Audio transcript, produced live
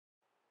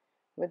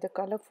With the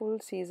colorful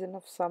season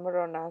of summer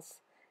on us,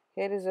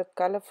 here is a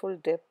colorful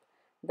dip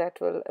that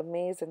will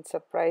amaze and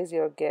surprise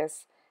your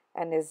guests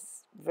and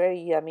is very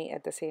yummy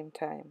at the same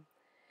time.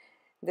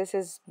 This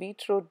is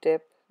beetroot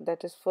dip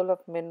that is full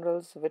of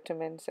minerals,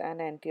 vitamins, and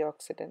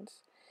antioxidants.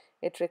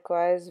 It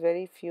requires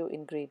very few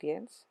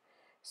ingredients.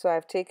 So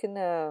I've taken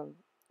a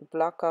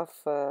block of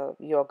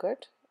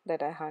yogurt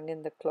that I hung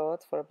in the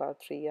cloth for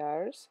about 3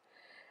 hours.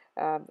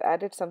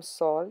 Added some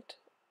salt,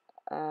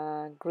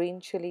 green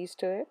chilies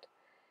to it,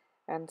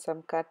 and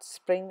some cut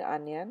spring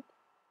onion.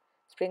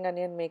 Spring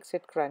onion makes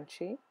it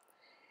crunchy.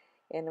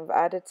 And I've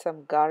added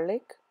some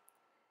garlic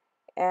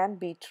and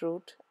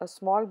beetroot, a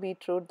small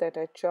beetroot that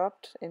I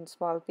chopped in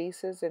small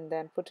pieces and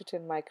then put it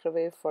in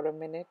microwave for a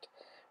minute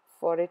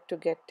for it to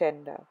get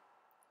tender.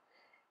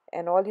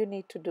 And all you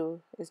need to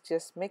do is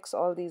just mix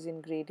all these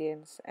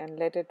ingredients and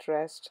let it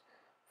rest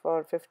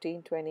for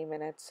 15-20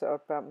 minutes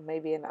or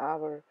maybe an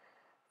hour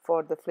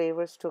for the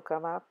flavors to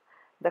come up.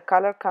 The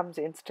color comes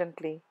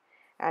instantly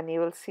and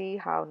you will see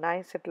how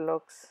nice it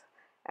looks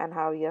and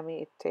how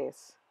yummy it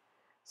tastes.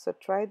 So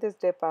try this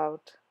dip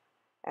out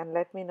and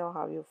let me know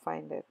how you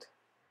find it.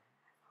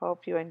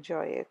 Hope you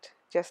enjoy it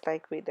just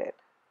like we did.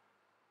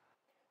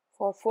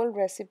 For full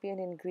recipe and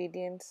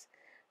ingredients,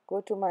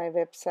 go to my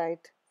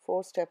website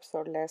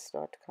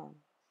 4stepsorless.com.